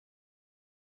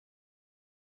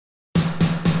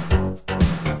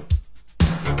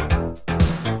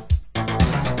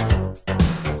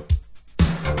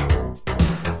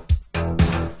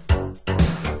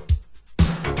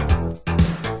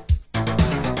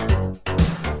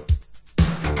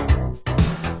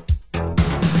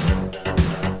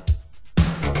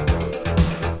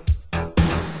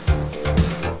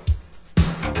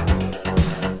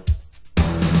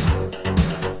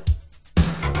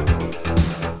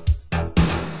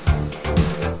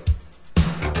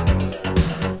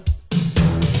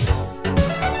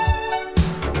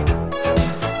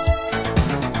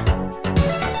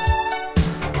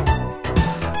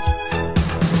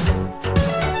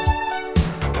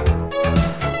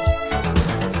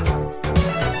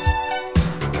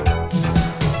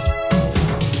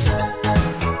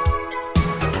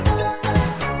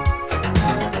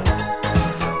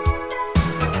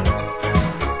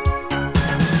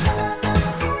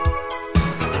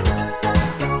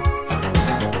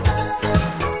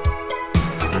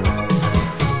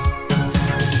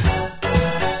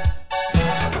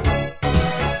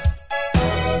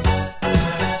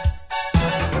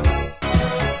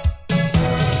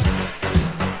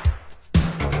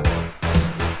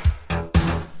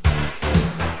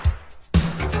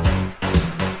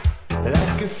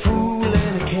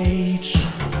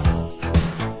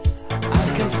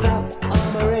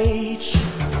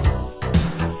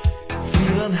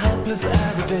darkness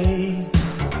every day.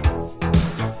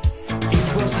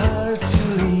 It was hard to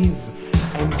leave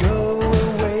and go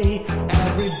away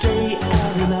every day,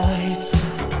 every night.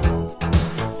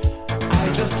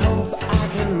 I just hope I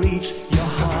can reach your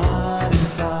heart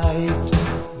inside.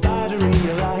 But I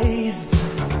realize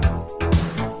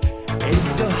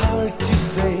it's so hard to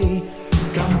say,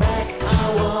 come back,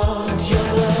 I want your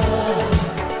love.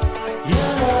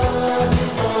 Your love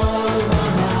is on my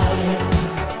mind.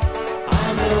 I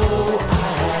know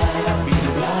I have been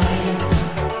blind.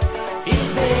 Is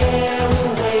there a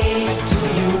way to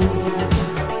you?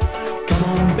 Come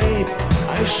on, babe,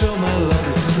 I show my love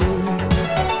is true.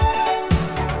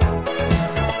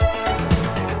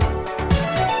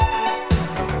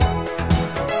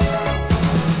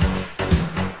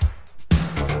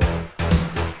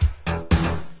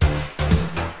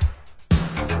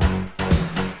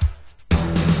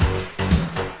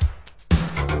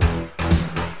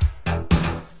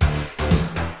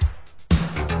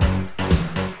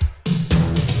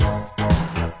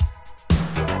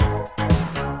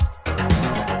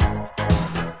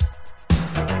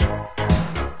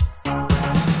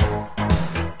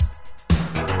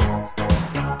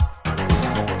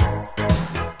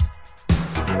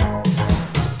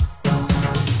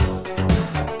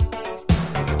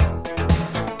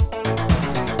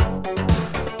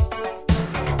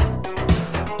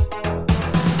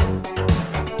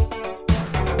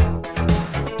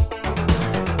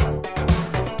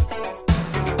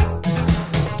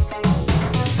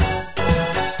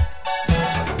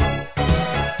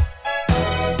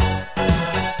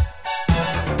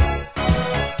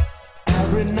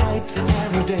 Every night,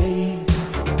 every day,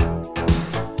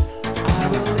 I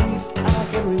believe I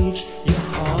can reach your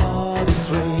heart this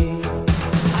way.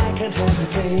 I can't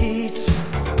hesitate.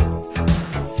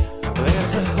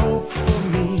 There's a hope for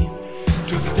me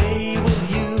to stay with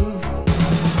you.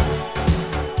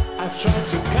 I've tried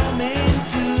to come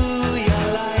into your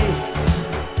life.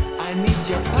 I need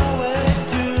your power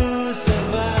to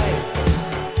survive.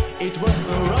 It was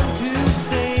so wrong to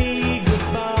say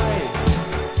goodbye.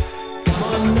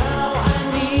 Now I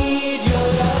need your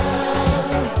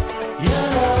love. Your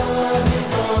love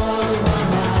is on my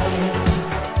mind.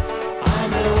 I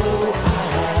know I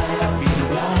have been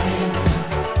blind.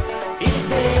 Is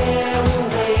there a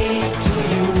way to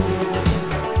you?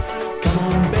 Come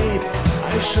on, babe,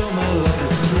 I show my love.